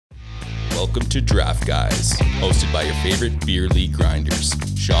Welcome to Draft Guys, hosted by your favorite beer league grinders,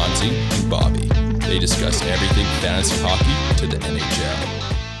 Chauncey and Bobby. They discuss everything fantasy hockey to the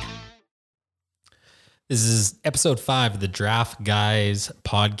NHL. This is episode 5 of the Draft Guys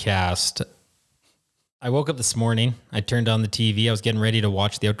podcast. I woke up this morning. I turned on the TV. I was getting ready to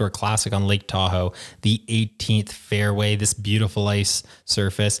watch the Outdoor Classic on Lake Tahoe, the 18th fairway, this beautiful ice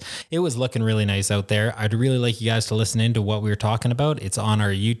surface. It was looking really nice out there. I'd really like you guys to listen into what we were talking about. It's on our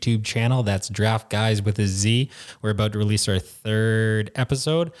YouTube channel. That's Draft Guys with a Z. We're about to release our 3rd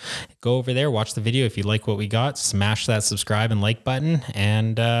episode. Go over there, watch the video. If you like what we got, smash that subscribe and like button.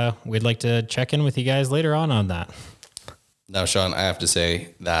 And we'd like to check in with you guys later on that. Now, Sean, I have to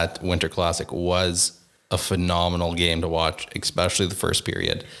say that Winter Classic was a phenomenal game to watch, especially the first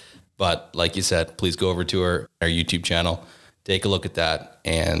period. But like you said, please go over to our YouTube channel, take a look at that,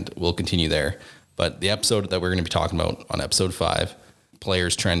 and we'll continue there. But the episode that we're going to be talking about on episode 5,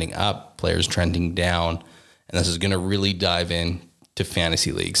 players trending up, players trending down, and this is going to really dive in to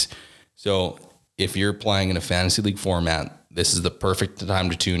fantasy leagues. So if you're playing in a fantasy league format, this is the perfect time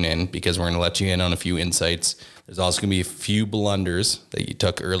to tune in because we're going to let you in on a few insights. There's also going to be a few blunders that you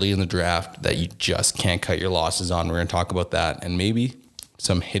took early in the draft that you just can't cut your losses on. We're going to talk about that and maybe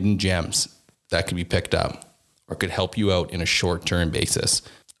some hidden gems that could be picked up or could help you out in a short-term basis.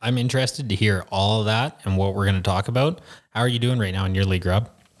 I'm interested to hear all of that and what we're going to talk about. How are you doing right now in your league, Rob?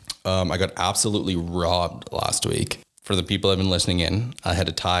 I got absolutely robbed last week. For the people that have been listening in, I had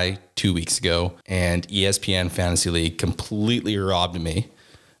a tie 2 weeks ago, and ESPN Fantasy League completely robbed me.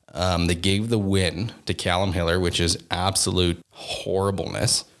 They gave the win to Callum Hiller, which is absolute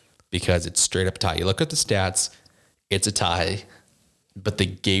horribleness because it's straight up tie. You look at the stats, it's a tie, but they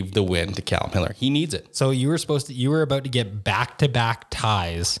gave the win to Callum Hiller. He needs it. So you were about to get back-to-back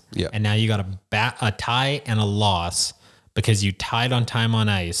ties, yeah, and now you got a tie and a loss because you tied on time on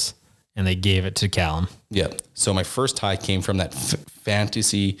ice, and they gave it to Callum. Yeah. So my first tie came from that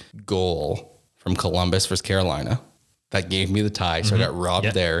fantasy goal from Columbus versus Carolina. That gave me the tie. So I got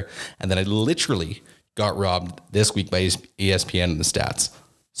robbed there. And then I literally got robbed this week by ESPN in the stats.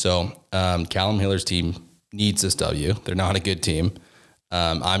 So Callum Hiller's team needs this W. They're not a good team.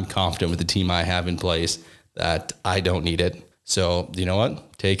 I'm confident with the team I have in place that I don't need it. So you know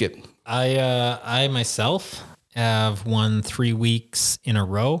what? Take it. I myself have won 3 weeks in a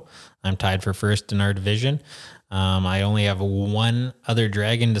row. I'm tied for first in our division. I only have one other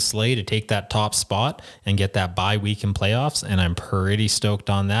dragon to slay to take that top spot and get that bye week in playoffs, and I'm pretty stoked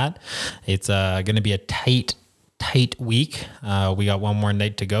on that. It's going to be a tight week. We got one more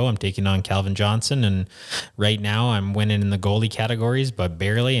night to go. I'm taking on Calvin Johnson, and right now I'm winning in the goalie categories, but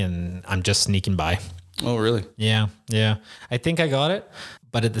barely, and I'm just sneaking by. Oh, really? Yeah. I think I got it,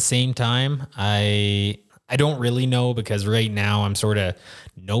 but at the same time, I don't really know because right now I'm sort of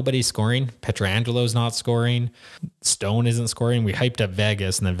nobody's scoring. Petrangelo's not scoring. Stone isn't scoring. We hyped up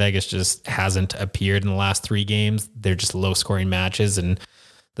Vegas, and then Vegas just hasn't appeared in the last 3 games. They're just low scoring matches, and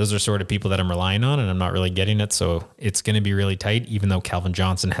those are sort of people that I'm relying on, and I'm not really getting it. So it's going to be really tight, even though Calvin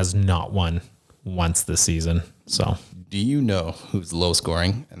Johnson has not won once this season. So do you know who's low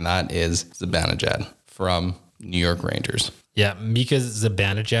scoring? And that is Zibanejad from New York Rangers. Yeah, Mika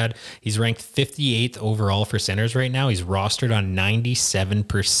Zibanejad, he's ranked 58th overall for centers right now. He's rostered on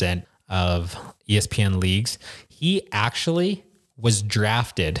 97% of ESPN leagues. He actually was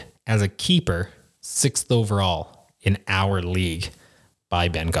drafted as a keeper 6th overall in our league by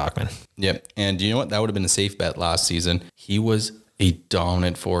Ben Cockman. Yep. And you know what? That would have been a safe bet last season. He was a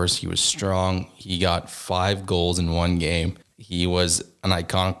dominant force. He was strong. He got 5 goals in 1 game. He was an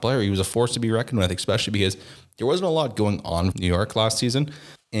iconic player. He was a force to be reckoned with, especially because there wasn't a lot going on in New York last season,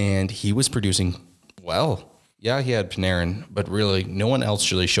 and he was producing well. Yeah, he had Panarin, but really no one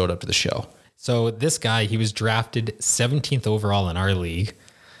else really showed up to the show. So this guy, he was drafted 17th overall in our league,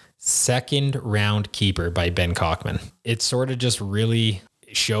 2nd round keeper by Ben Cockman. It sort of just really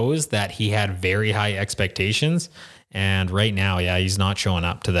shows that he had very high expectations, and right now, yeah, he's not showing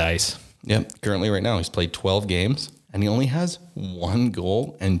up to the ice. Yep, currently right now he's played 12 games, and he only has 1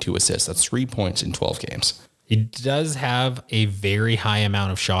 goal and 2 assists. That's 3 points in 12 games. He does have a very high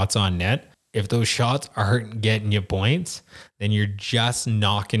amount of shots on net. If those shots aren't getting you points, then you're just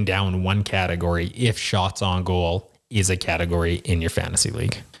knocking down one category if shots on goal is a category in your fantasy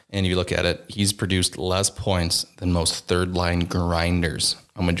league. And if you look at it, he's produced less points than most third-line grinders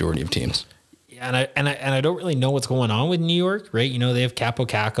on majority of teams. Yeah, and I don't really know what's going on with New York, right? You know, they have Capo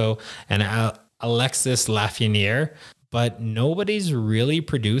Caco and Alexis Lafreniere, but nobody's really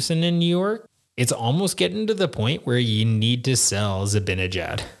producing in New York. It's almost getting to the point where you need to sell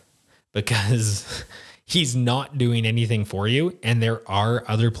Zibanejad because he's not doing anything for you. And there are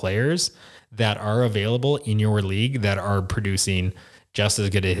other players that are available in your league that are producing just as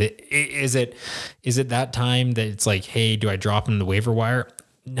good. Is it that time that it's like, hey, do I drop him in the waiver wire?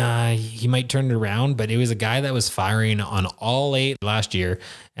 Nah, he might turn it around, but it was a guy that was firing on all 8 last year.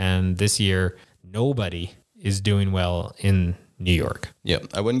 And this year, nobody is doing well in New York. Yeah,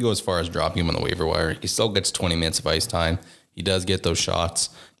 I wouldn't go as far as dropping him on the waiver wire. He still gets 20 minutes of ice time. He does get those shots,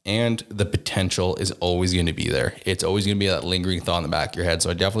 and the potential is always going to be there. It's always going to be that lingering thought in the back of your head. So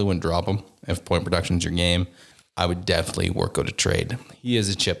I definitely wouldn't drop him if point production is your game. I would definitely work out a trade. He is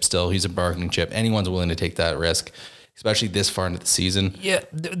a chip still. He's a bargaining chip. Anyone's willing to take that risk, especially this far into the season. Yeah,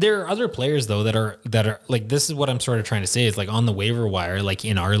 there are other players though that are like, this is what I'm sort of trying to say is like on the waiver wire, like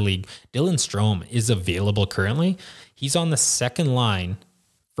in our league, Dylan Strome is available currently. He's on the second line,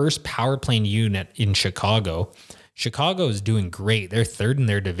 first power play unit in Chicago. Chicago is doing great. They're third in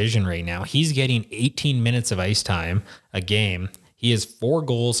their division right now. He's getting 18 minutes of ice time a game. He has 4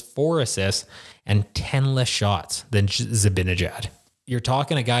 goals, 4 assists, and 10 less shots than Zibanejad. You're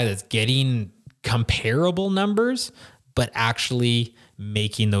talking a guy that's getting comparable numbers, but actually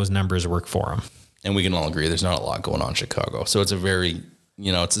making those numbers work for him. And we can all agree there's not a lot going on in Chicago. So it's a very,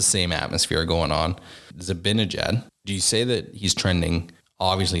 it's the same atmosphere going on. Zibanejad, do you say that he's trending?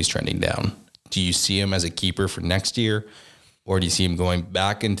 Obviously, he's trending down. Do you see him as a keeper for next year? Or do you see him going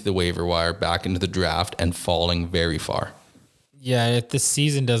back into the waiver wire, back into the draft, and falling very far? Yeah, if this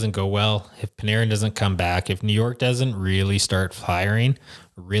season doesn't go well, if Panarin doesn't come back, if New York doesn't really start firing,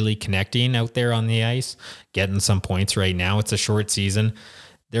 really connecting out there on the ice, getting some points right now, it's a short season.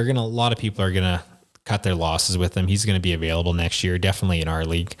 A lot of people are gonna cut their losses with him. He's gonna be available next year, definitely in our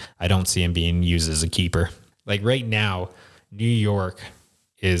league. I don't see him being used as a keeper. Like right now, New York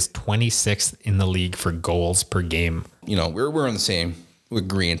is 26th in the league for goals per game. We're on the same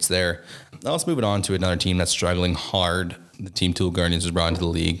agreement there. Now let's move it on to another team that's struggling hard. The Team Tool Guardians was brought into the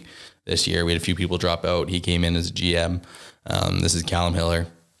league this year. We had a few people drop out. He came in as a GM. This is Callum Hiller.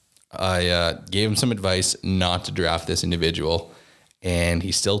 I gave him some advice not to draft this individual, and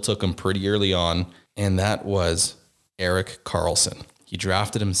he still took him pretty early on, and that was Erik Karlsson. He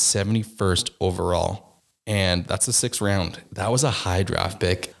drafted him 71st overall, and that's the 6th round. That was a high draft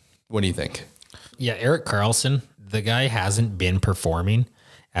pick. What do you think? Yeah, Erik Karlsson, the guy hasn't been performing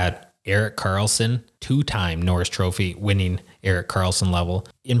at Erik Karlsson, 2-time Norris Trophy winning Erik Karlsson level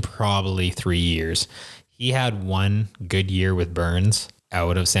in probably 3 years. He had 1 good year with Burns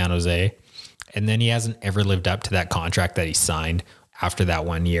out of San Jose, and then he hasn't ever lived up to that contract that he signed after that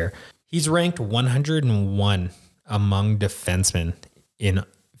 1 year. He's ranked 101 among defensemen in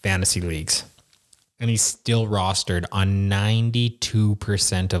fantasy leagues, and he's still rostered on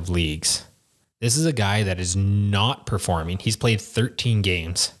 92% of leagues. This is a guy that is not performing. He's played 13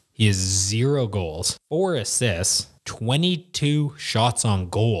 games. He has 0 goals, 4 assists, 22 shots on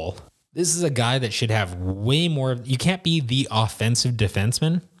goal. This is a guy that should have way more. You can't be the offensive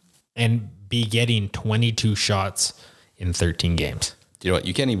defenseman and be getting 22 shots in 13 games. You know what?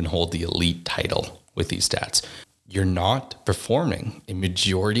 You can't even hold the elite title with these stats. You're not performing in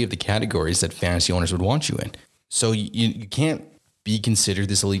majority of the categories that fantasy owners would want you in. So you can't be considered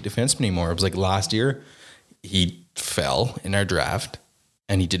this elite defenseman anymore. It was like last year, he fell in our draft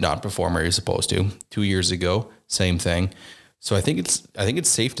and he did not perform where he was supposed to. 2 years ago, same thing. So I think it's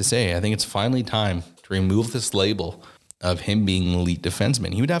safe to say, I think it's finally time to remove this label of him being an elite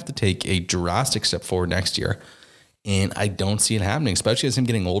defenseman. He would have to take a drastic step forward next year. And I don't see it happening, especially as him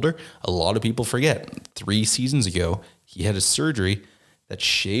getting older. A lot of people forget 3 seasons ago, he had a surgery that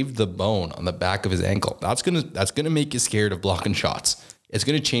shaved the bone on the back of his ankle. That's gonna make you scared of blocking shots. It's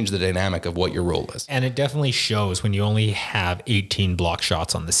going to change the dynamic of what your role is. And it definitely shows when you only have 18 block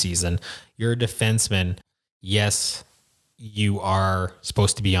shots on the season. You're a defenseman. Yes, you are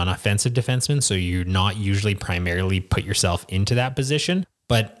supposed to be an offensive defenseman, so you're not usually primarily put yourself into that position.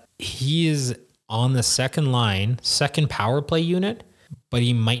 But he is on the second line, second power play unit, but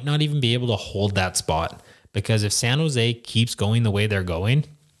he might not even be able to hold that spot. Because if San Jose keeps going the way they're going,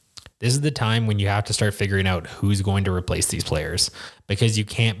 this is the time when you have to start figuring out who's going to replace these players, because you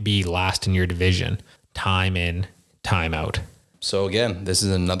can't be last in your division time in, time out. So again, this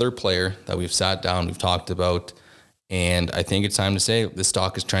is another player that we've sat down, we've talked about, and I think it's time to say this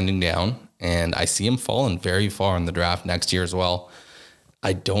stock is trending down, and I see him falling very far in the draft next year as well.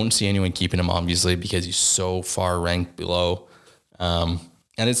 I don't see anyone keeping him, obviously, because he's so far ranked below. And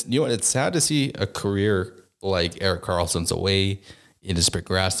it's sad to see a career like Erik Karlsson's, the way it has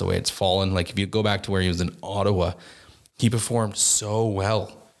progressed, the way it's fallen. Like if you go back to where he was in Ottawa, he performed so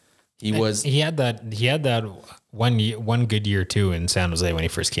well. He had that one good year too in San Jose when he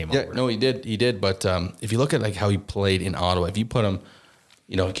first came over. No, he did. But if you look at like how he played in Ottawa, if you put him,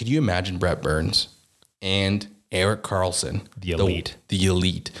 could you imagine Brett Burns and Erik Karlsson, The elite. the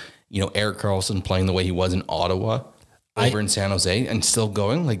elite? Erik Karlsson playing the way he was in Ottawa over in San Jose and still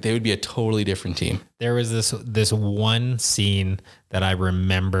going, like they would be a totally different team. There was this one scene that I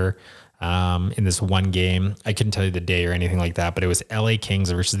remember in this one game. I couldn't tell you the day or anything like that, but it was LA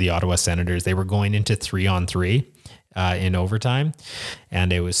Kings versus the Ottawa Senators. They were going into 3-on-3 in overtime.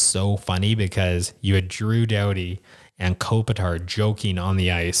 And it was so funny because you had Drew Doughty and Kopitar joking on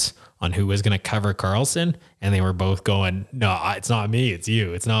the ice on who was going to cover Karlsson. And they were both going, no, it's not me. It's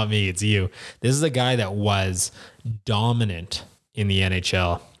you. It's not me. It's you. This is a guy that was dominant in the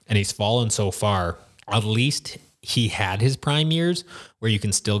NHL and he's fallen so far. At least he had his prime years where you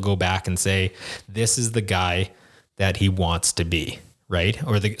can still go back and say, this is the guy that he wants to be, right?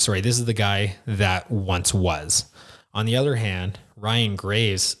 This is the guy that once was. On the other hand, Ryan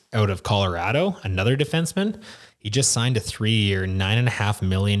Graves out of Colorado, another defenseman, he just signed a 3-year, $9.5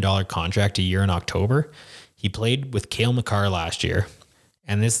 million contract a year in October. He played with Cale Makar last year.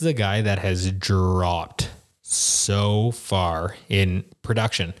 And this is a guy that has dropped so far in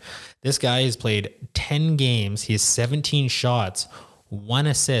production. This guy has played 10 games. He has 17 shots, 1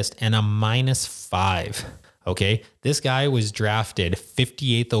 assist, and a -5. Okay. This guy was drafted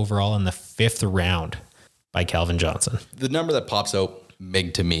 58th overall in the 5th round by Calvin Johnson. The number that pops out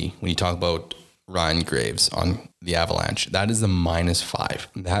big to me when you talk about Ryan Graves on the Avalanche, that is the -5.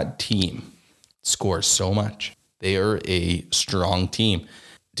 That team scores so much. They are a strong team.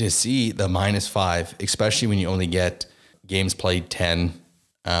 To see the -5, especially when you only get games played 10,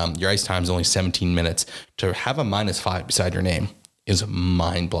 your ice time is only 17 minutes. To have a -5 beside your name is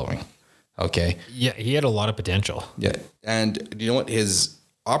mind-blowing. Okay. Yeah, he had a lot of potential. Yeah. And you know what? His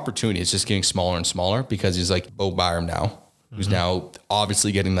opportunity is just getting smaller and smaller because he's like Bo Byram now, who's now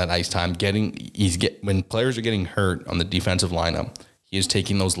obviously getting that ice time. When players are getting hurt on the defensive lineup, he is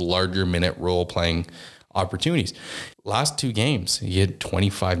taking those larger minute role playing opportunities. Last 2 games, he had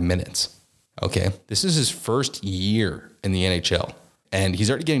 25 minutes. Okay. This is his first year in the NHL and he's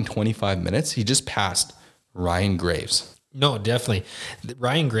already getting 25 minutes. He just passed Ryan Graves. No, definitely.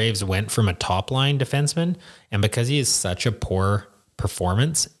 Ryan Graves went from a top line defenseman, and because he is such a poor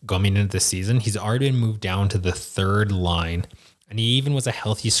performance going into the season, he's already been moved down to the 3rd line, and he even was a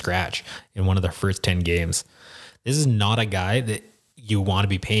healthy scratch in one of the first 10 games. This is not a guy that you want to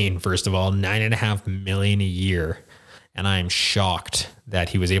be paying, first of all, $9.5 million a year. And I'm shocked that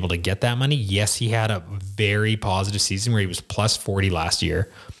he was able to get that money. Yes, he had a very positive season where he was plus 40 last year.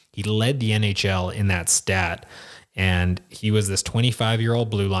 He led the NHL in that stat. And he was this 25-year-old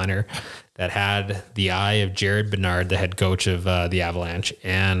blue liner that had the eye of Jared Bernard, the head coach of the Avalanche.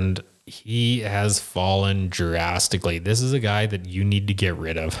 And he has fallen drastically. This is a guy that you need to get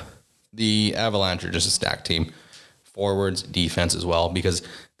rid of. The Avalanche are just a stacked team. Forwards, defense as well, because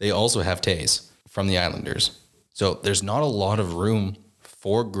they also have Tays from the Islanders. So there's not a lot of room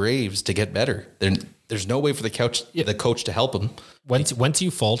for Graves to get better. There's no way for the coach to help him. Once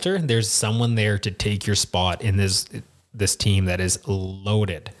you falter, there's someone there to take your spot in this team that is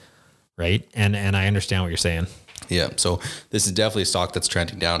loaded, right? And I understand what you're saying. Yeah, so this is definitely a stock that's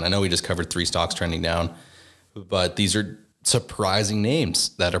trending down. I know we just covered 3 stocks trending down, but these are surprising names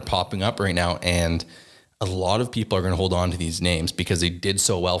that are popping up right now, and a lot of people are going to hold on to these names because they did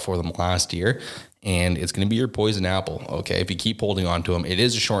so well for them last year, and it's going to be your poison apple, okay? If you keep holding on to them, it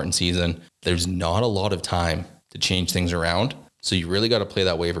is a shortened season. There's not a lot of time to change things around, so you really got to play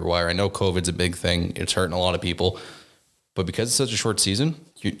that waiver wire. I know COVID's a big thing. It's hurting a lot of people, but because it's such a short season,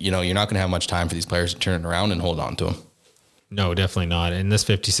 you're not going to have much time for these players to turn it around and hold on to them. No, definitely not. In this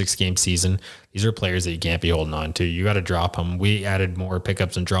 56-game season, these are players that you can't be holding on to. You got to drop them. We added more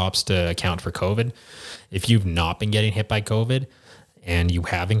pickups and drops to account for COVID. If you've not been getting hit by COVID and you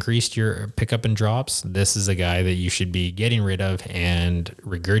have increased your pickup and drops, this is a guy that you should be getting rid of and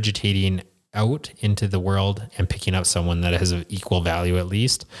regurgitating out into the world and picking up someone that has an equal value at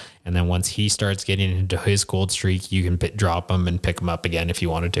least. And then once he starts getting into his cold streak, you can drop him and pick him up again if you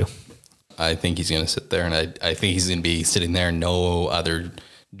wanted to. I think he's going to sit there, and I think he's going to be sitting there and no other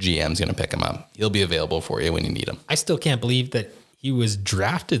GM's going to pick him up. He'll be available for you when you need him. I still can't believe that he was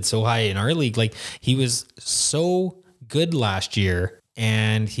drafted so high in our league. Like, he was so good last year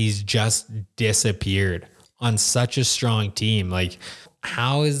and he's just disappeared on such a strong team. Like,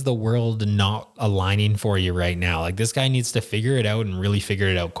 how is the world not aligning for you right now? Like, this guy needs to figure it out and really figure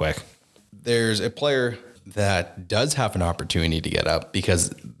it out quick. There's a player that does have an opportunity to get up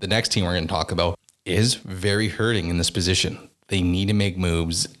because the next team we're going to talk about is very hurting in this position. they need to make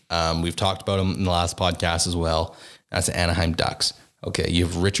moves. We've talked about them in the last podcast as well. That's the Anaheim Ducks. Okay, you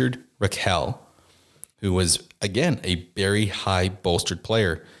have Richard Rakell, who was, again, a very high bolstered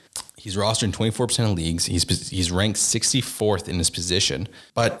player. He's rostered in 24% of leagues. He's ranked 64th in his position,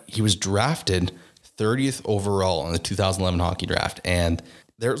 but he was drafted 30th overall in the 2011 hockey draft. And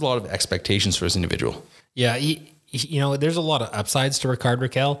there's a lot of expectations for this individual. Yeah, there's a lot of upsides to Rickard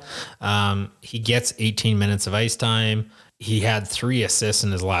Rakell. He gets 18 minutes of ice time. He had 3 assists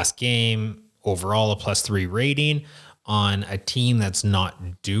in his last game. Overall, a +3 rating on a team that's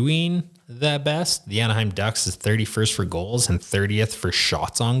not doing the best. The Anaheim Ducks is 31st for goals and 30th for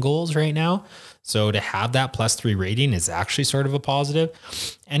shots on goals right now. So to have that +3 rating is actually sort of a positive.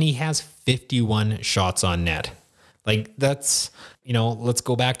 And he has 51 shots on net. Like that's, let's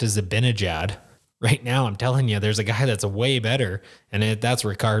go back to Zibanejad. Right now, I'm telling you, there's a guy that's way better. And that's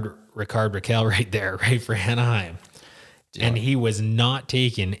Rickard Rakell right there, right, for Anaheim. And he was not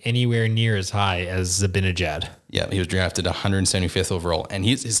taken anywhere near as high as Zibanejad. Yeah, he was drafted 175th overall. And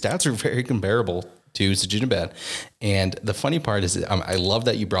his stats are very comparable to Zibanejad. And the funny part is, I love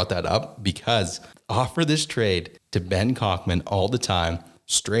that you brought that up, because offer this trade to Ben Kochman all the time,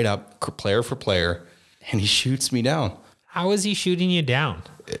 straight up, player for player, and he shoots me down. How is he shooting you down?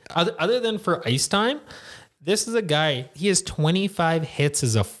 Other than for ice time, this is a guy, he has 25 hits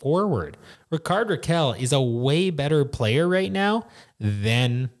as a forward. Rickard Rakell is a way better player right now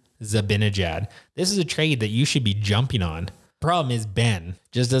than Zibanejad. This is a trade that you should be jumping on. Problem is Ben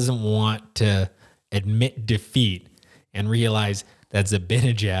just doesn't want to admit defeat and realize that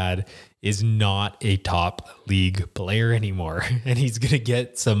Zibanejad is not a top league player anymore. And he's going to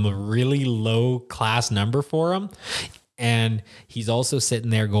get some really low class number for him. And he's also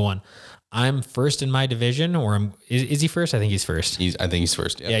sitting there going, I'm first in my division, or is he first? I think he's first. I think he's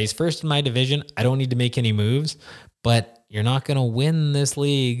first. Yeah, he's first in my division. I don't need to make any moves, but you're not going to win this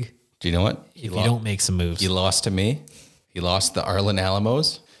league. Do you know what? If you don't make some moves. He lost to me. He lost the Arlen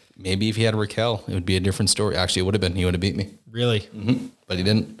Alamos. Maybe if he had Rakell, it would be a different story. Actually, it would have been. He would have beat me. Really? Mm-hmm. But he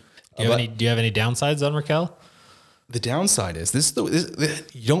didn't. Do you have any downsides on Rakell? The downside is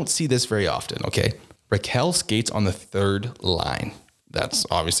you don't see this very often. Okay, Rakell skates on the third line. That's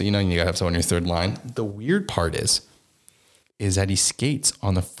obviously, you gotta have someone on your third line. The weird part is that he skates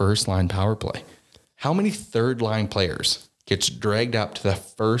on the first line power play. How many third line players gets dragged up to the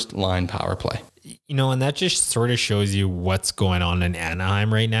first line power play? And that just sort of shows you what's going on in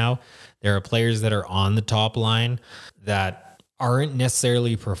Anaheim right now. There are players that are on the top line that aren't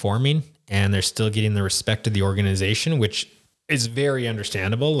necessarily performing, and they're still getting the respect of the organization, which is very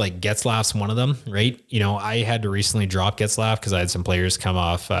understandable. Like Getzlaf's one of them, right? I had to recently drop Getzlaf because I had some players come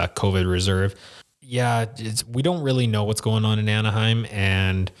off COVID reserve. Yeah, we don't really know what's going on in Anaheim,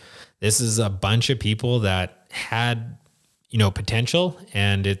 and this is a bunch of people that had potential,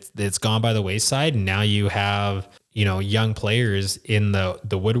 and it's gone by the wayside. And now you have young players in the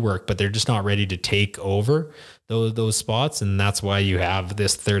woodwork, but they're just not ready to take over those spots, and that's why you have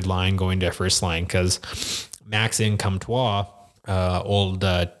this third line going to first line, because Maxime Comtois, old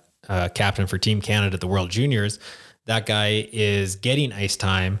captain for Team Canada at the World Juniors, that guy is getting ice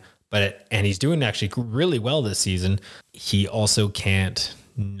time, and he's doing actually really well this season. He also can't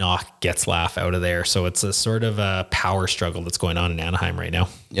knock Getzlaf out of there. So it's a sort of a power struggle that's going on in Anaheim right now.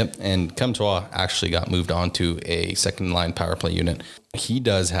 Yep. And Comtois actually got moved on to a second line power play unit. He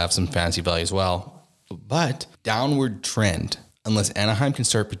does have some fancy value as well, but downward trend, unless Anaheim can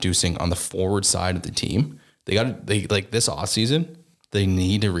start producing on the forward side of the team. They like this off season, they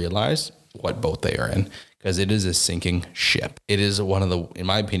need to realize what boat they are in, because it is a sinking ship. It is in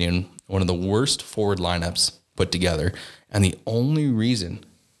my opinion, one of the worst forward lineups put together. And the only reason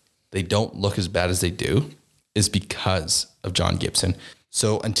they don't look as bad as they do is because of John Gibson.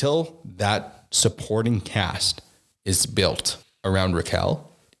 So until that supporting cast is built around Rakell,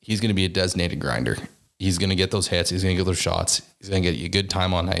 he's going to be a designated grinder. He's going to get those hits. He's going to get those shots. He's going to get you good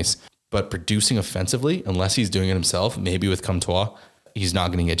time on ice. But producing offensively, unless he's doing it himself, maybe with Comtois, he's not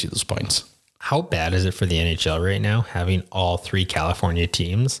going to get you those points. How bad is it for the NHL right now, having all 3 California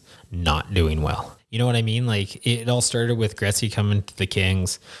teams not doing well? You know what I mean? Like, it all started with Gretzky coming to the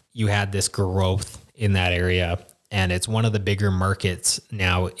Kings. You had this growth in that area, and it's one of the bigger markets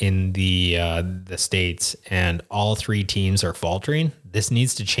now in the States, and all 3 teams are faltering. This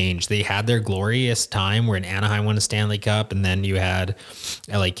needs to change. They had their glorious time where Anaheim won a Stanley Cup, and then you had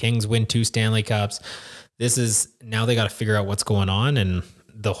LA Kings win 2 Stanley Cups. Now they got to figure out what's going on, and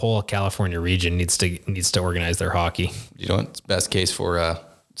the whole California region needs to organize their hockey. You know, it's best case for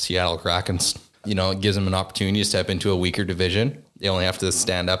Seattle Krakens. It gives them an opportunity to step into a weaker division. They only have to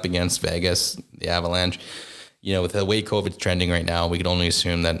stand up against Vegas, the Avalanche, with the way COVID's trending right now, we can only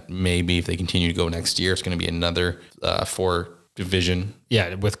assume that maybe if they continue to go next year, it's going to be another 4 division.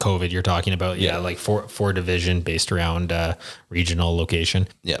 Yeah, with COVID, you're talking about like four division based around regional location.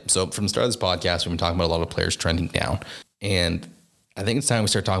 Yeah. So from the start of this podcast, we've been talking about a lot of players trending down, and I think it's time we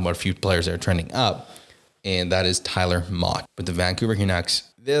start talking about a few players that are trending up, and that is Tyler Mott with the Vancouver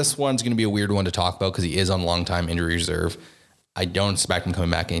Canucks. This one's going to be a weird one to talk about because he is on long-time injury reserve. I don't expect him coming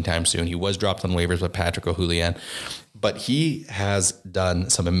back anytime soon. He was dropped on waivers by Patrick O'Hulian, but he has done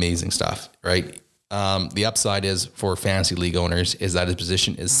some amazing stuff, right? The upside is for fantasy league owners is that his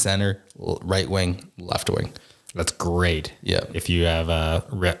position is center, right wing, left wing. That's great. Yeah. If you have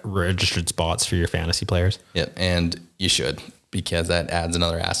registered spots for your fantasy players. Yeah. And you should, because that adds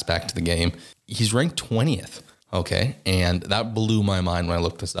another aspect to the game. He's ranked 20th. Okay. And that blew my mind when I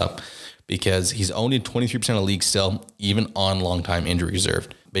looked this up, because he's owned in 23% of leagues still, even on long-time injury reserve.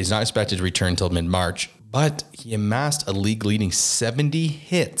 But he's not expected to return until mid-March. But he amassed a league-leading 70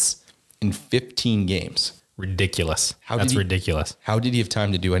 hits in 15 games. Ridiculous. That's ridiculous. How did he have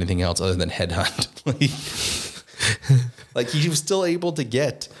time to do anything else other than headhunt? Like he was still able to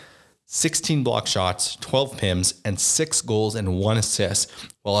get 16 block shots, 12 PIMs, and 6 goals and 1 assist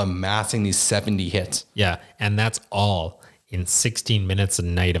while amassing these 70 hits. Yeah, and that's all in 16 minutes a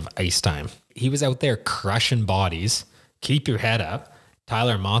night of ice time. He was out there crushing bodies. Keep your head up.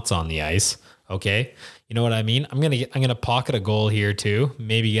 Tyler Mott's on the ice. Okay. You know what I mean? I'm gonna pocket a goal here too.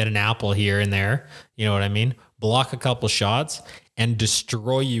 Maybe get an apple here and there. You know what I mean? Block a couple shots and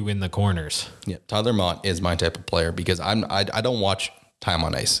destroy you in the corners. Yeah, Tyler Mott is my type of player because I don't watch time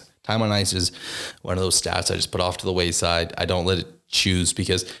on ice. Time on ice is one of those stats I just put off to the wayside. I don't let it choose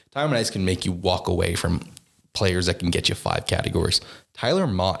because time on ice can make you walk away from players that can get you 5 categories. Tyler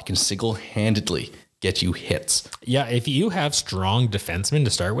Mott can single-handedly get you hits. Yeah, if you have strong defensemen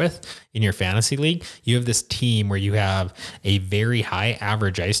to start with in your fantasy league, you have this team where you have a very high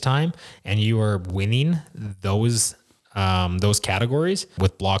average ice time and you are winning those categories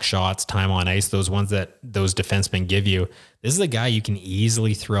with block shots, time on ice, those ones that those defensemen give you. This is a guy you can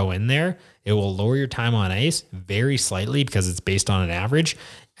easily throw in there. It will lower your time on ice very slightly because it's based on an average.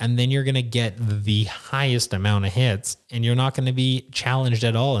 And then you're going to get the highest amount of hits and you're not going to be challenged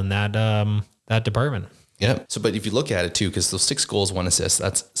at all in that department. Yeah. So, but if you look at it too, because those 6 goals, 1 assist,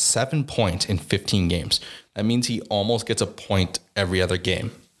 that's 7 points in 15 games. That means he almost gets a point every other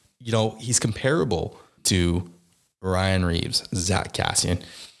game. He's comparable to Ryan Reeves, Zach Kassian,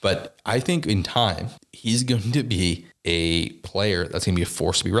 but I think in time, he's going to be a player that's going to be a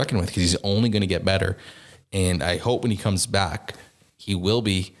force to be reckoned with because he's only going to get better. And I hope when he comes back, he will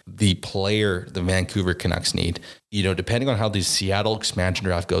be the player the Vancouver Canucks need. Depending on how the Seattle expansion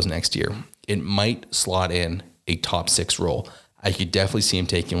draft goes next year, it might slot in a top 6 role. I could definitely see him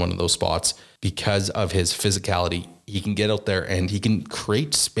taking one of those spots because of his physicality. He can get out there and he can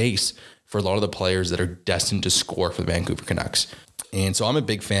create space for a lot of the players that are destined to score for the Vancouver Canucks. And so I'm a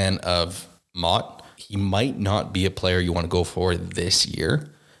big fan of Mott. He might not be a player you want to go for this year,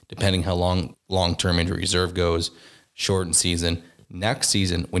 depending how long-term injury reserve goes, shortened season. Next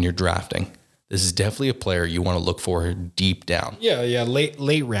season, when you're drafting, this is definitely a player you want to look for deep down. Yeah,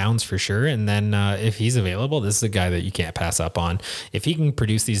 late rounds for sure. And then if he's available, this is a guy that you can't pass up on. If he can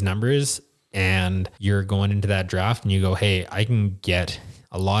produce these numbers and you're going into that draft and you go, hey, I can get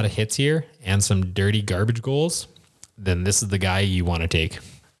a lot of hits here and some dirty garbage goals, then this is the guy you want to take.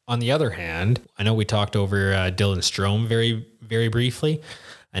 On the other hand, I know we talked over Dylan Strome very, very briefly.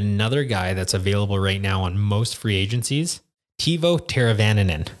 Another guy that's available right now on most free agencies, Teuvo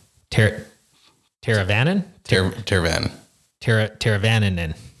Teravainen. Teravainen? Teravainen.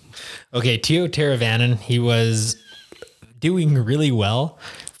 Okay, Teuvo Teravainen, he was doing really well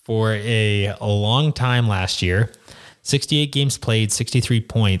for a long time last year. 68 games played, 63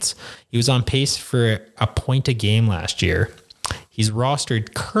 points. He was on pace for a point a game last year. He's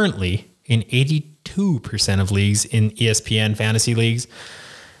rostered currently in 82% of leagues in ESPN fantasy leagues.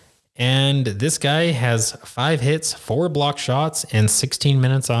 And this guy has 5 hits, 4 block shots, and 16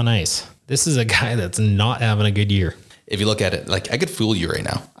 minutes on ice. This is a guy that's not having a good year. If you look at it, like I could fool you right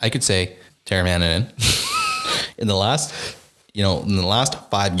now. I could say Teravainen in the last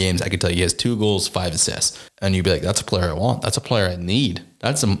 5 games, I could tell you he has 2 goals, 5 assists. And you'd be like, that's a player I want. That's a player I need.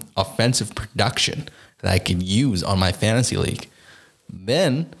 That's some offensive production that I can use on my fantasy league.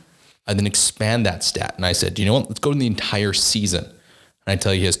 Then I expand that stat. And I said, you know what? Let's go to the entire season. And I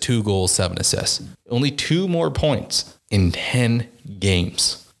tell you, he has 2 goals, 7 assists. Only 2 more points in 10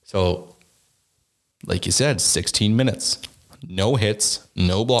 games. So, like you said, 16 minutes. No hits,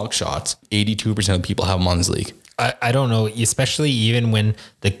 no block shots. 82% of people have him on this league. I don't know, especially even when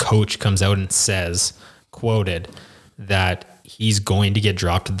the coach comes out and says quoted that he's going to get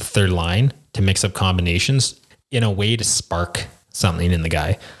dropped to the third line to mix up combinations in a way to spark something in the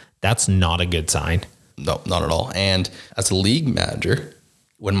guy. That's not a good sign. No, not at all. And as a league manager,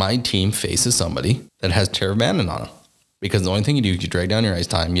 when my team faces somebody that has Tara Vanden on them, because the only thing you do is you drag down your ice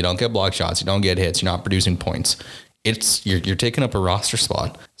time, you don't get block shots, you don't get hits, you're not producing points. You're taking up a roster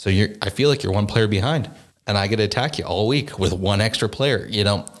spot. So I feel like you're one player behind, and I get to attack you all week with one extra player. You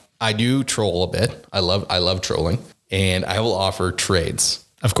know, I do troll a bit. I love trolling, and I will offer trades,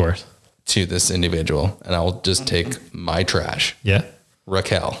 of course, to this individual, and I'll just take my trash. Yeah.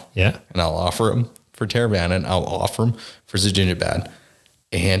 Raquel. Yeah. And I'll offer him for Tara Vanden. I'll offer him for Zibanejad.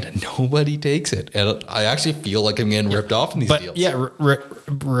 And nobody takes it. And I actually feel like I'm getting ripped off in these deals. Yeah,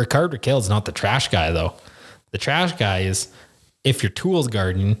 Rickard Rakell is not the trash guy, though. The trash guy is if you're Tools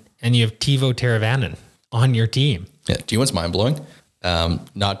Garden and you have Teuvo Teravainen on your team. Yeah. Do you know what's mind-blowing?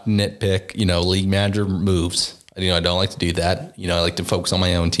 Not nitpick, league manager moves. I don't like to do that. I like to focus on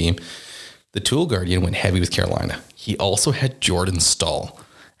my own team. The Tool Guardian went heavy with Carolina. He also had Jordan Staal.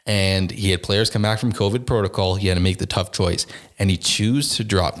 And he had players come back from COVID protocol. He had to make the tough choice. And he chose to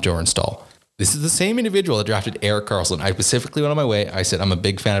drop Jordan Staal. This is the same individual that drafted Erik Karlsson. I specifically went on my way. I said, I'm a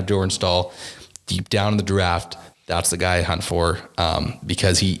big fan of Jordan Staal. Deep down in the draft, that's the guy I hunt for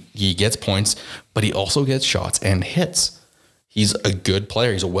because he gets points, but he also gets shots and hits. He's a good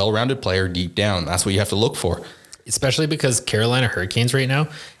player. He's a well-rounded player deep down. That's what you have to look for. Especially because Carolina Hurricanes right now,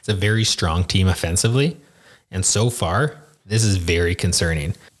 it's a very strong team offensively. And so far, this is very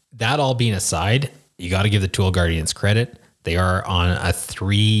concerning. That all being aside, you got to give the Tool Guardians credit. They are on a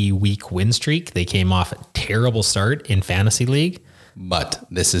 3-week win streak. They came off a terrible start in Fantasy League. But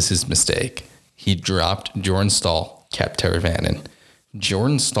this is his mistake. He dropped Jordan Staal, kept Tara Vanden.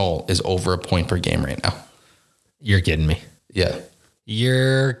 Jordan Staal is over a point per game right now. You're kidding me. Yeah.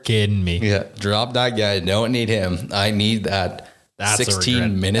 You're kidding me. Yeah. Drop that guy. Don't need him. I need that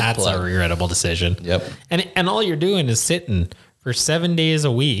 16-minute That's play. a regrettable decision. Yep. And all you're doing is sitting for 7 days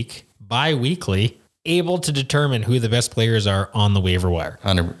a week, bi-weekly, able to determine who the best players are on the waiver wire.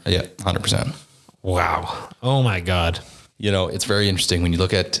 100%. Wow. Oh my God. It's very interesting when you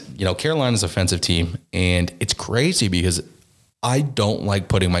look at, Carolina's offensive team, and it's crazy because I don't like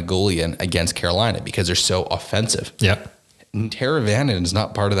putting my goalie in against Carolina because they're so offensive. Yep. And Tara Vanden is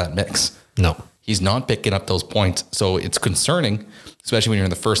not part of that mix. No. He's not picking up those points. So it's concerning, especially when you're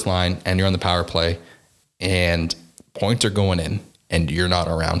in the first line and you're on the power play and points are going in and you're not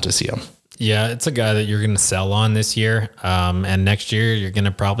around to see them. Yeah, it's a guy that you're going to sell on this year. And next year, you're going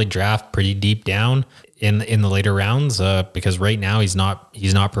to probably draft pretty deep down in the later rounds because right now he's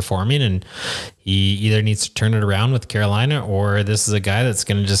not performing, and he either needs to turn it around with Carolina, or this is a guy that's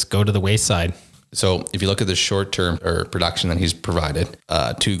going to just go to the wayside. So if you look at the short-term or production that he's provided,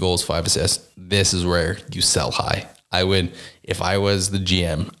 2 goals, 5 assists, this is where you sell high. I would, if I was the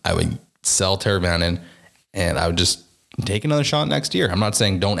GM, I would sell Tara Vanden and I would just take another shot next year. I'm not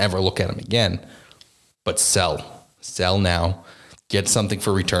saying don't ever look at him again, but sell now, get something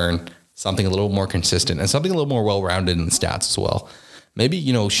for return, something a little more consistent and something a little more well-rounded in the stats as well. Maybe,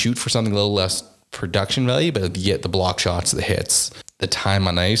 shoot for something a little less production value, but you get the block shots, the hits, the time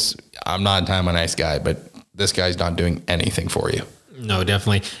on ice. I'm not a time on ice guy, but this guy's not doing anything for you. No,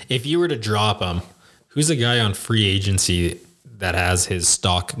 definitely. If you were to drop him, who's a guy on free agency that has his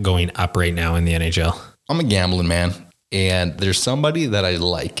stock going up right now in the NHL? I'm a gambling man, and there's somebody that I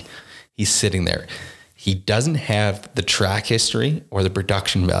like. He's sitting there. He doesn't have the track history or the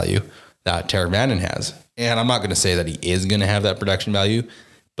production value that Tara Vanden has. And I'm not going to say that he is going to have that production value,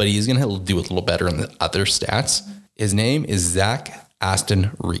 but he's going to do a little better in the other stats. His name is Zach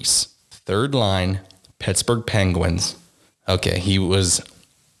Aston Reese. Third line, Pittsburgh Penguins. Okay, he was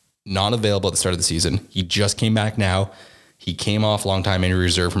not available at the start of the season. He just came back now. He came off long-time injury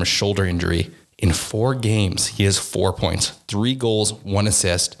reserve from a shoulder injury. In 4 games, he has 4 points, 3 goals, 1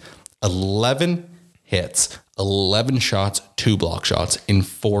 assist, 11 hits, 11 shots, 2 block shots in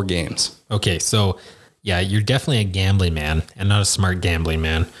 4 games. Okay, so yeah, you're definitely a gambling man and not a smart gambling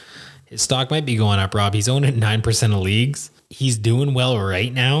man. His stock might be going up, Rob. He's owned in 9% of leagues. He's doing well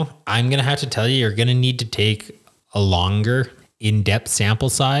right now. I'm going to have to tell you, you're going to need to take a longer, in-depth sample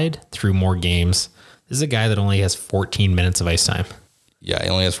side through more games. This is a guy that only has 14 minutes of ice time. Yeah, he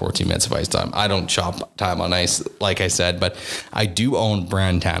only has 14 minutes of ice time. I don't chop time on ice, like I said, but I do own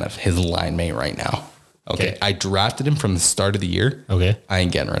Brandon Tanev, his line mate right now. Okay. I drafted him from the start of the year. Okay. I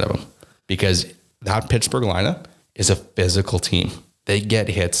ain't getting rid of him because that Pittsburgh lineup is a physical team. They get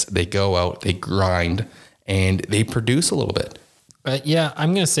hits, they go out, they grind, and they produce a little bit. Yeah,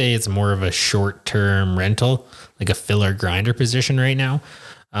 I'm going to say it's more of a short-term rental, like a filler grinder position right now.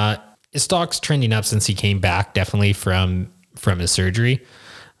 his stock's trending up since he came back, definitely from his surgery.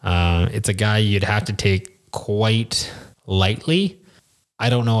 It's a guy you'd have to take quite lightly. I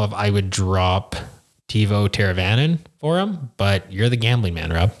don't know if I would drop Teuvo Teravainen for him, but you're the gambling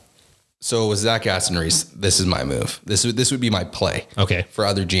man, Rob. So with Zach Aston-Reese, this is my move. This would be my play. Okay. For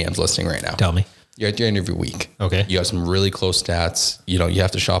other GMs listening right now. Tell me. You're at the end of your week. Okay. You have some really close stats. You know, you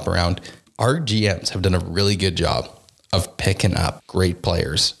have to shop around. Our GMs have done a really good job of picking up great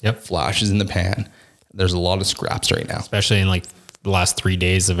players. Yep. Flashes in the pan. There's a lot of scraps right now. Especially in like the last 3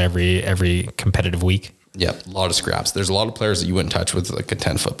 days of every competitive week. Yeah, a lot of scraps. There's a lot of players that you wouldn't touch with like a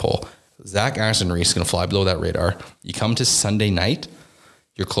 10-foot pole. Zach Aston-Reese is going to fly below that radar. You come to Sunday night,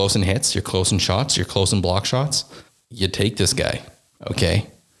 you're close in hits, you're close in shots, you're close in block shots. You take this guy, okay?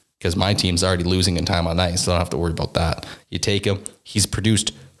 Because my team's already losing in time on ice, so I don't have to worry about that. You take him. He's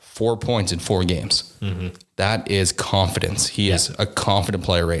produced 4 points in 4 games. Mm-hmm. That is confidence. He is a confident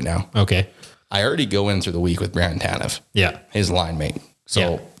player right now. Okay. I already go in through the week with Brandon Tanev. Yeah. His line mate.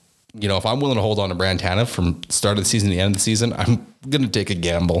 So, you know, if I'm willing to hold on to Brandon Tanev from start of the season to the end of the season, I'm going to take a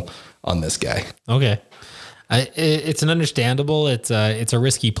gamble on this guy. Okay. It's an understandable. It's a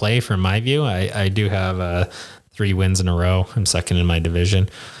risky play from my view. I do have 3 wins in a row. I'm second in my division.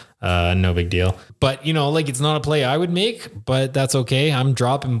 No big deal. But, you know, like it's not a play I would make, but that's okay. I'm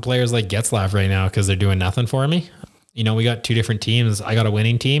dropping players like Getzlaf right now because they're doing nothing for me. You know, we got 2 different teams. I got a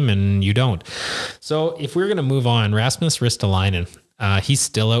winning team and you don't. So if we're going to move on, Rasmus Ristolainen, he's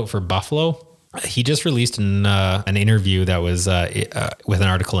still out for Buffalo. He just released an interview that was with an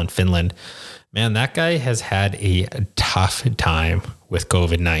article in Finland. Man, that guy has had a tough time with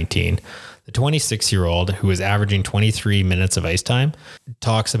COVID-19. The 26-year-old, who is averaging 23 minutes of ice time,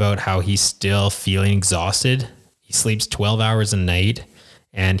 talks about how he's still feeling exhausted. He sleeps 12 hours a night,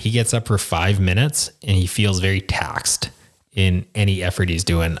 and he gets up for 5 minutes, and he feels very taxed in any effort he's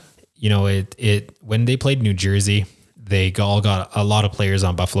doing. You know, when they played New Jersey, they all got a lot of players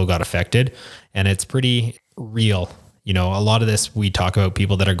on Buffalo got affected, and it's pretty real. You know, a lot of this, we talk about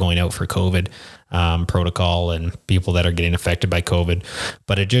people that are going out for COVID protocol and people that are getting affected by COVID,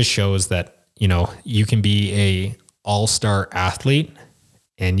 but it just shows that, you know, you can be a all-star athlete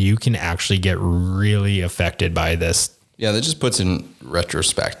and you can actually get really affected by this. Yeah, that just puts in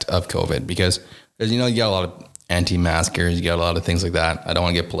retrospect of COVID because, you know, you got a lot of anti-maskers, you got a lot of things like that. I don't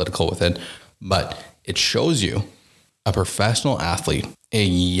want to get political with it, but it shows you a professional athlete, a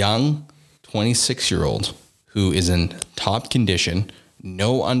young 26-year-old who is in top condition,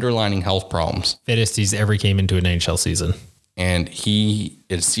 no underlying health problems. Fittest he's ever came into an NHL season. And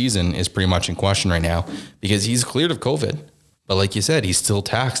his season is pretty much in question right now because he's cleared of COVID. But like you said, he's still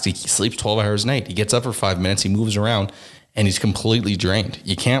taxed. He sleeps 12 hours a night. He gets up for 5 minutes. He moves around and he's completely drained.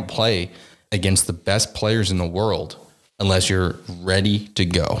 You can't play against the best players in the world unless you're ready to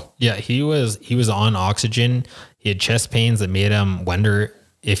go. Yeah, he was on oxygen. He had chest pains that made him wonder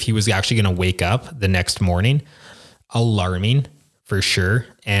if he was actually going to wake up the next morning. Alarming for sure.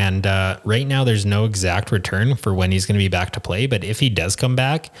 And right now there's no exact return for when he's going to be back to play. But if he does come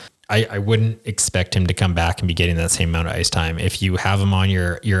back, I wouldn't expect him to come back and be getting that same amount of ice time. If you have him on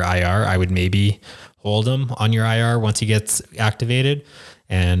your IR, I would maybe hold him on your IR once he gets activated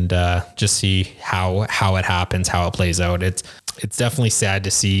and just see how it happens, how it plays out. It's definitely sad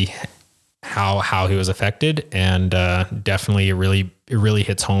to see how he was affected, and definitely it really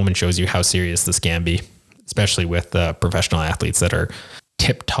hits home and shows you how serious this can be, especially with professional athletes that are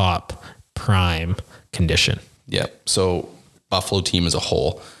tip top prime condition. Yeah. So Buffalo team as a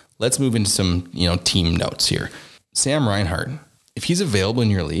whole. Let's move into some, you know, team notes here. Sam Reinhart, if he's available in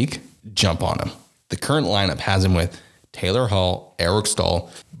your league, jump on him. The current lineup has him with Taylor Hall, Eric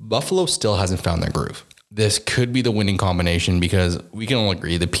Stahl. Buffalo still hasn't found their groove. This could be the winning combination because we can all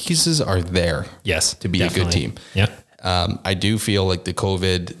agree the pieces are there. Yes, to be definitely. a good team. Yeah. I do feel like the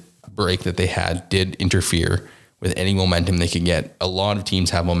COVID break that they had did interfere with any momentum they could get. A lot of teams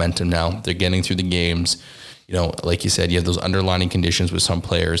have momentum now. They're getting through the games. You know, like you said, you have those underlying conditions with some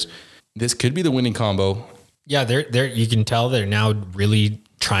players. This could be the winning combo. Yeah, they're you can tell they're now really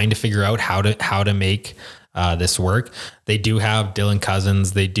trying to figure out how to make this work. They do have Dylan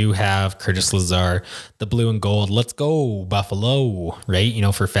Cousins. They do have Curtis Lazar, the blue and gold. Let's go Buffalo, right? You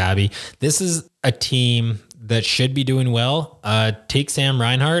know, for Fabi. This is a team that should be doing well. Take Sam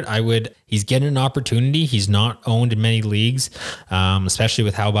Reinhart. He's getting an opportunity. He's not owned in many leagues, especially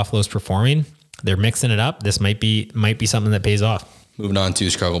with how Buffalo's performing. They're mixing it up. This might be something that pays off. Moving on to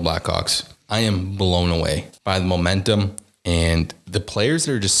Chicago Blackhawks. I am blown away by the momentum and the players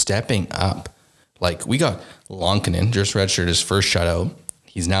that are just stepping up. Like we got Lonkinen just registered his first shutout.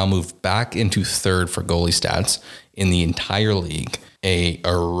 He's now moved back into third for goalie stats in the entire league. A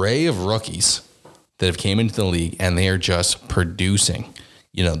array of rookies that have came into the league, and they are just producing.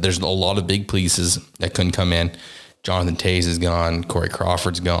 You know, there's a lot of big pieces that couldn't come in. Jonathan Toews is gone. Corey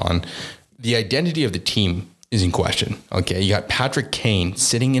Crawford's gone. The identity of the team is in question. Okay, you got Patrick Kane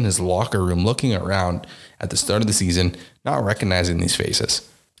sitting in his locker room looking around at the start of the season, not recognizing these faces.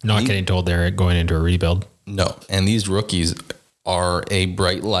 Not getting told they're going into a rebuild. No, and these rookies are a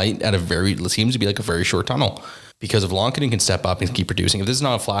bright light at seems to be like a very short tunnel, because if Lonkin can step up and keep producing, if this is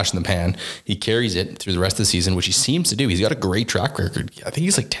not a flash in the pan, he carries it through the rest of the season, which he seems to do. He's got a great track record. I think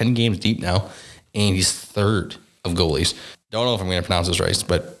he's like 10 games deep now, and he's third of goalies. Don't know if I'm going to pronounce this right,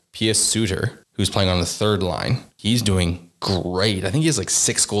 but P.S. Suter, who's playing on the third line, he's doing great. I think he has like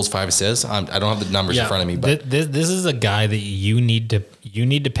 6 goals, 5 assists. I don't have the numbers in front of me, but this is a guy that you need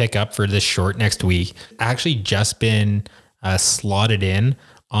to pick up for this short next week. Actually, just been slotted in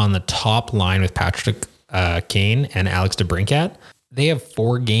on the top line with Patrick Kane and Alex DeBrincat. They have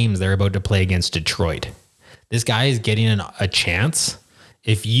 4 games they're about to play against Detroit. This guy is getting a chance.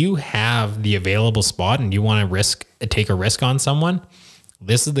 If you have the available spot and you want to take a risk on someone,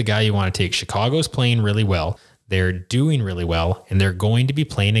 this is the guy you want to take. Chicago's playing really well. They're doing really well, and they're going to be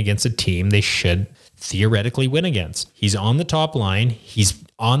playing against a team they should theoretically win against. He's on the top line. He's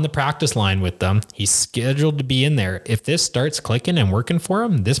on the practice line with them. He's scheduled to be in there. If this starts clicking and working for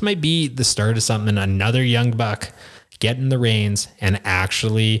him, this might be the start of something. Another young buck getting the reins and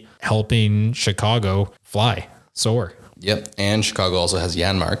actually helping Chicago soar. Yep. And Chicago also has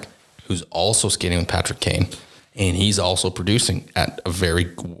Janmark, who's also skating with Patrick Kane, and he's also producing at a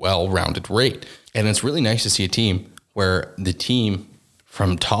very well-rounded rate. And it's really nice to see a team where the team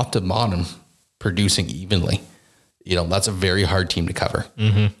from top to bottom producing evenly. You know, that's a very hard team to cover.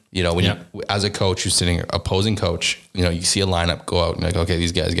 Mm-hmm. You know, when you, as a coach who's sitting, opposing coach, you know, you see a lineup go out and you're like, okay,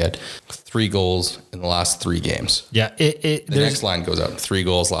 these guys get 3 goals in the last 3 games. Yeah. The next line goes out, 3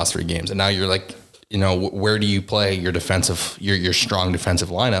 goals, last 3 games. And now you're like, you know, where do you play your defensive, your strong defensive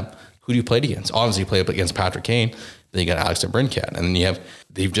lineup? Who do you play against? Obviously you play up against Patrick Kane. Then you got Alex DeBrincat. And then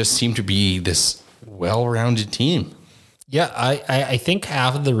they've just seemed to be this well-rounded team. Yeah, I think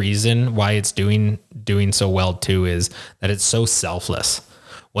half of the reason why it's doing so well too is that it's so selfless.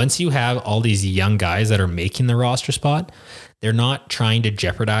 Once you have all these young guys that are making the roster spot, they're not trying to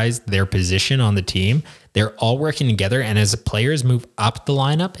jeopardize their position on the team. They're all working together, and as the players move up the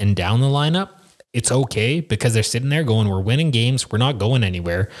lineup and down the lineup, it's okay because they're sitting there going, we're winning games, we're not going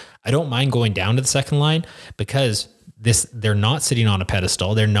anywhere. I don't mind going down to the second line because they're not sitting on a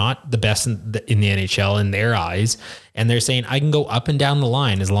pedestal. They're not the best in the NHL in their eyes. And they're saying, I can go up and down the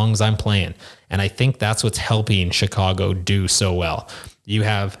line as long as I'm playing. And I think that's what's helping Chicago do so well. You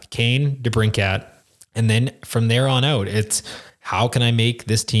have Kane, DeBrincat, and then from there on out, it's how can I make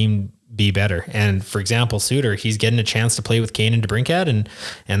this team be better? And for example, Suter, he's getting a chance to play with Kane and DeBrincat,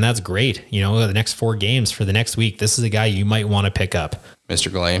 and that's great. You know, the next 4 games for the next week, this is a guy you might want to pick up.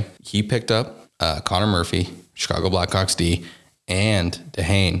 Mr. Galane, he picked up Connor Murphy, Chicago Blackhawks D, and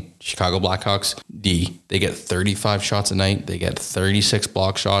Dehane, Chicago Blackhawks D. They get 35 shots a night. They get 36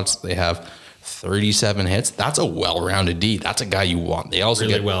 block shots. They have 37 hits. That's a well-rounded D. That's a guy you want. They also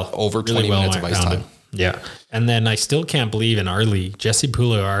get over 20 minutes of ice time. Yeah. And then I still can't believe in our league, Jesse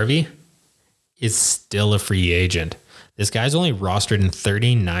Puljujarvi is still a free agent. This guy's only rostered in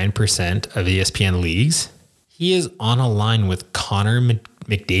 39% of ESPN leagues. He is on a line with Connor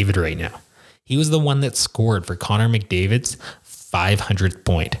McDavid right now. He was the one that scored for Connor McDavid's 500th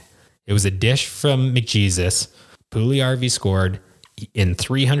point. It was a dish from McJesus. Puljujarvi scored in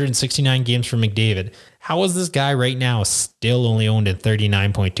 369 games for McDavid. How is this guy right now still only owned in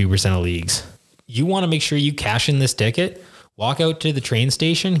 39.2% of leagues? You want to make sure you cash in this ticket, walk out to the train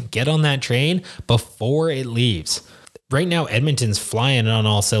station, get on that train before it leaves. Right now, Edmonton's flying on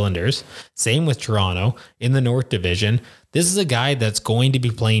all cylinders. Same with Toronto in the North Division. This is a guy that's going to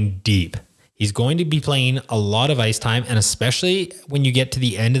be playing deep. He's going to be playing a lot of ice time, and especially when you get to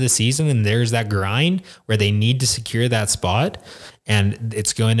the end of the season and there's that grind where they need to secure that spot and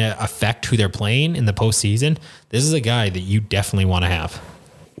it's going to affect who they're playing in the postseason. This is a guy that you definitely want to have.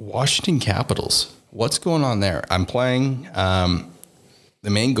 Washington Capitals. What's going on there? I'm playing the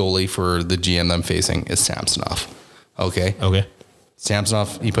main goalie for the GM I'm facing is Samsonov. Okay.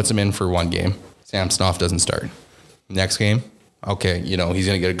 Samsonov, he puts him in for 1 game. Samsonov doesn't start. Next game, okay, you know, he's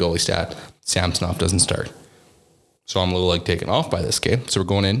going to get a goalie stat. Samsonov doesn't start. So I'm a little taken off by this game. So we're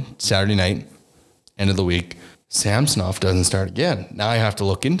going in Saturday night, end of the week. Samsonov doesn't start again. Now I have to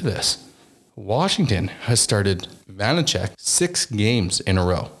look into this. Washington has started Vanacek 6 games in a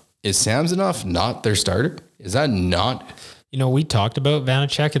row. Is Samsonov not their starter? Is that not? You know, we talked about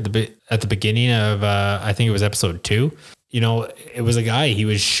Vanacek at the beginning of I think it was episode 2. You know, it was a guy, he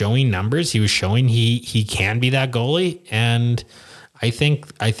was showing numbers, he was showing he can be that goalie, and I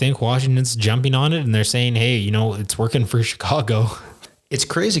think Washington's jumping on it and they're saying, hey, you know, it's working for Chicago. It's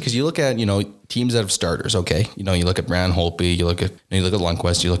crazy because you look at, you know, teams that have starters, okay? You know, you look at Brand Holtby, you look at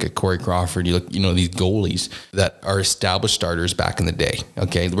Lundqvist, you look at Corey Crawford, you look, you know, these goalies that are established starters back in the day,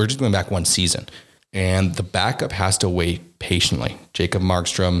 okay? We're just going back one season. And the backup has to wait patiently. Jacob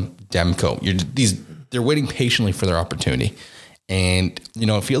Markstrom, Demko, they're waiting patiently for their opportunity. And, you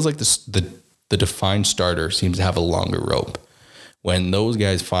know, it feels like the defined starter seems to have a longer rope. When those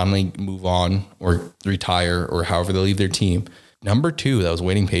guys finally move on or retire or however they leave their team, number 2 that was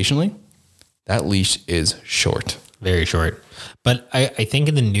waiting patiently, that leash is short. Very short. But I think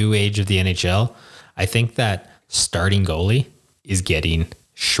in the new age of the NHL, I think that starting goalie is getting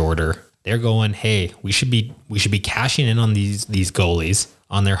shorter. They're going, hey, we should be cashing in on these goalies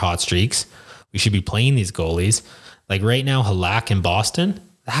on their hot streaks. We should be playing these goalies. Like right now, Halak in Boston,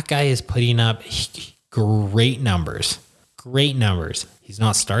 that guy is putting up great numbers. Great numbers. He's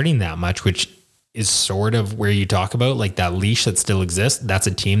not starting that much, which is sort of where you talk about like that leash that still exists. That's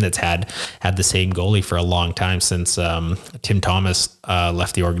a team that's had the same goalie for a long time since Tim Thomas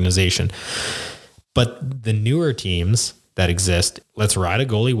left the organization. But the newer teams that exist, let's ride a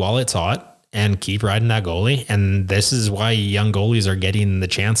goalie while it's hot and keep riding that goalie. And this is why young goalies are getting the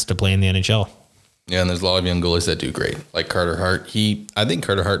chance to play in the NHL. Yeah, and there's a lot of young goalies that do great. Like Carter Hart. I think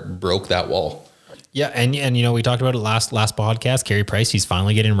Carter Hart broke that wall. Yeah, and you know, we talked about it last podcast. Carey Price, he's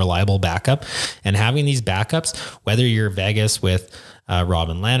finally getting reliable backup, and having these backups, whether you're Vegas with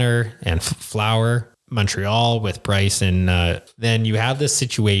Robin Lehner and Flower, Montreal with Price, and then you have this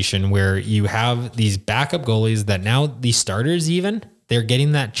situation where you have these backup goalies that now these starters they're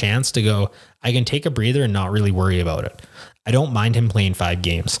getting that chance to go, I can take a breather and not really worry about it. I don't mind him playing 5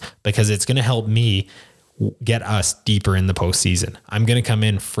 games because it's going to help me get us deeper in the postseason. I'm going to come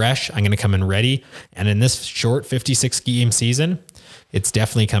in fresh. I'm going to come in ready. And in this short 56 game season, it's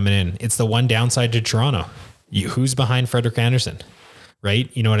definitely coming in. It's the one downside to Toronto. Who's behind Frederik Andersen, right?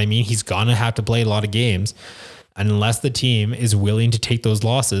 You know what I mean? He's going to have to play a lot of games unless the team is willing to take those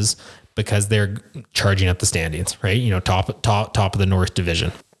losses because they're charging up the standings, right? You know, top of the North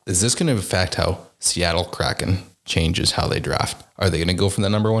Division. Is this going to affect how Seattle Kraken changes how they draft? Are they going to go for the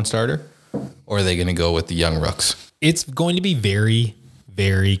number 1 starter? Or are they going to go with the young rooks? It's going to be very,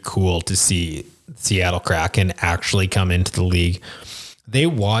 very cool to see Seattle Kraken actually come into the league. They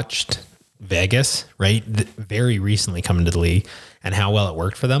watched Vegas, right? Very recently come into the league and how well it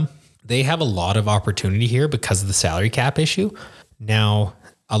worked for them. They have a lot of opportunity here because of the salary cap issue. Now,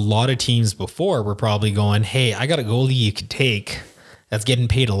 a lot of teams before were probably going, hey, I got a goalie you could take that's getting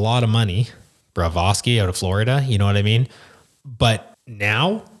paid a lot of money. Bravosky out of Florida, you know what I mean? But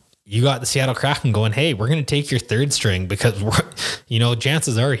now you got the Seattle Kraken going, hey, we're going to take your 3rd string because, you know,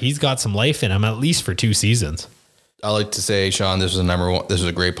 chances are he's got some life in him at least for 2 seasons. I like to say, Sean, this was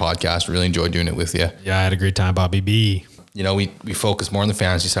a great podcast. Really enjoyed doing it with you. Yeah, I had a great time, Bobby B. You know, we focus more on the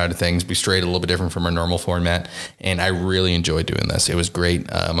fantasy side of things. We strayed a little bit different from our normal format, and I really enjoyed doing this. It was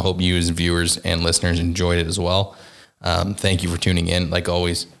great. I hope you as viewers and listeners enjoyed it as well. Thank you for tuning in. Like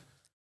always,